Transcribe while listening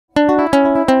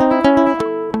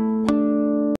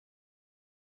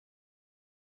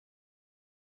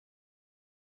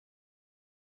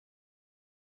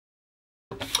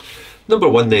Number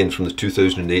 1 then from the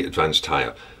 2008 Advanced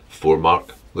Higher.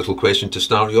 4-mark little question to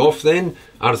start you off then.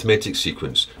 Arithmetic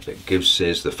sequence. It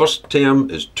says the first term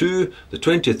is 2, the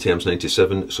 20th term is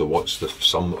 97, so what's the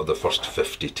sum of the first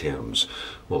 50 terms?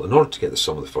 Well, in order to get the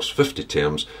sum of the first 50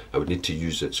 terms, I would need to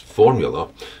use its formula.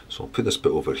 So I'll put this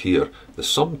bit over here. The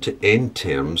sum to n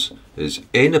terms is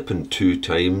n upon 2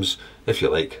 times, if you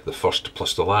like, the first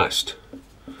plus the last.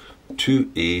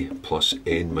 2a plus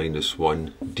n minus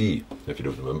 1d, if you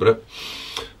don't remember it,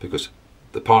 because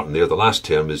the part in there, the last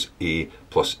term, is a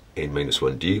plus n minus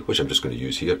 1d, which I'm just going to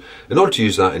use here. In order to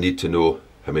use that, I need to know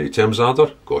how many terms are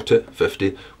there. Got it,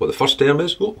 50. What the first term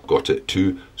is, oh, got it,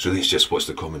 2. So it's just what's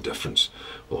the common difference.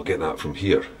 Well, I'll get that from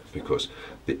here, because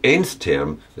the nth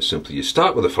term is simply you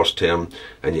start with the first term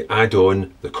and you add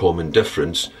on the common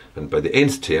difference, and by the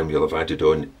nth term you'll have added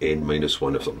on n minus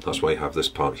 1 of them. That's why I have this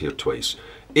part here twice.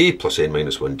 A plus n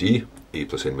minus 1d, a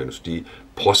plus n minus d,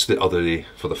 plus the other a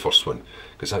for the first one,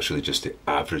 because that's really just the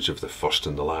average of the first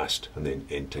and the last, and then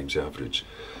n times the average.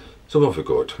 So what have we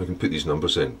got? We can put these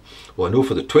numbers in. Well, I know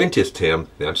for the 20th term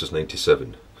the answer is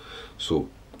 97. So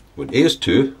when a is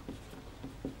 2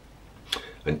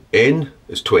 and n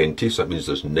is 20, so that means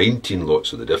there's 19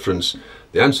 lots of the difference,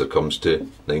 the answer comes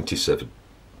to 97.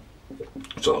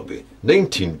 So that'll be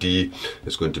 19d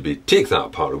is going to be, take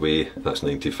that part away, that's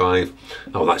 95.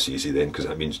 Oh, that's easy then, because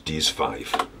that means d is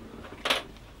 5.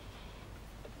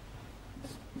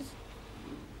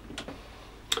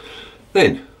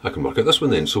 Then I can work out this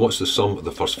one then. So what's the sum of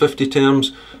the first 50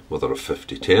 terms? Well, there are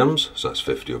 50 terms, so that's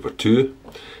 50 over 2.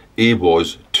 A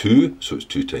was 2, so it's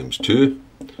 2 times 2.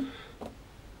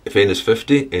 If n is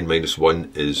 50, n minus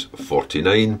 1 is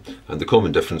 49, and the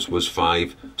common difference was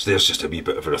 5. So there's just a wee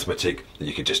bit of arithmetic that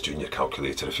you could just do in your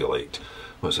calculator if you liked.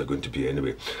 What's that going to be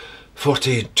anyway?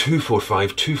 40,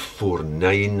 245,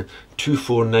 249,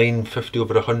 249, 50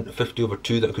 over 100, 50 over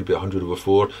 2, that could be 100 over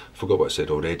 4. Forgot what I said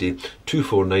already.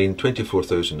 249,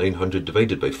 24,900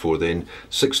 divided by 4 then,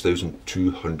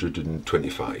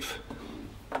 6,225.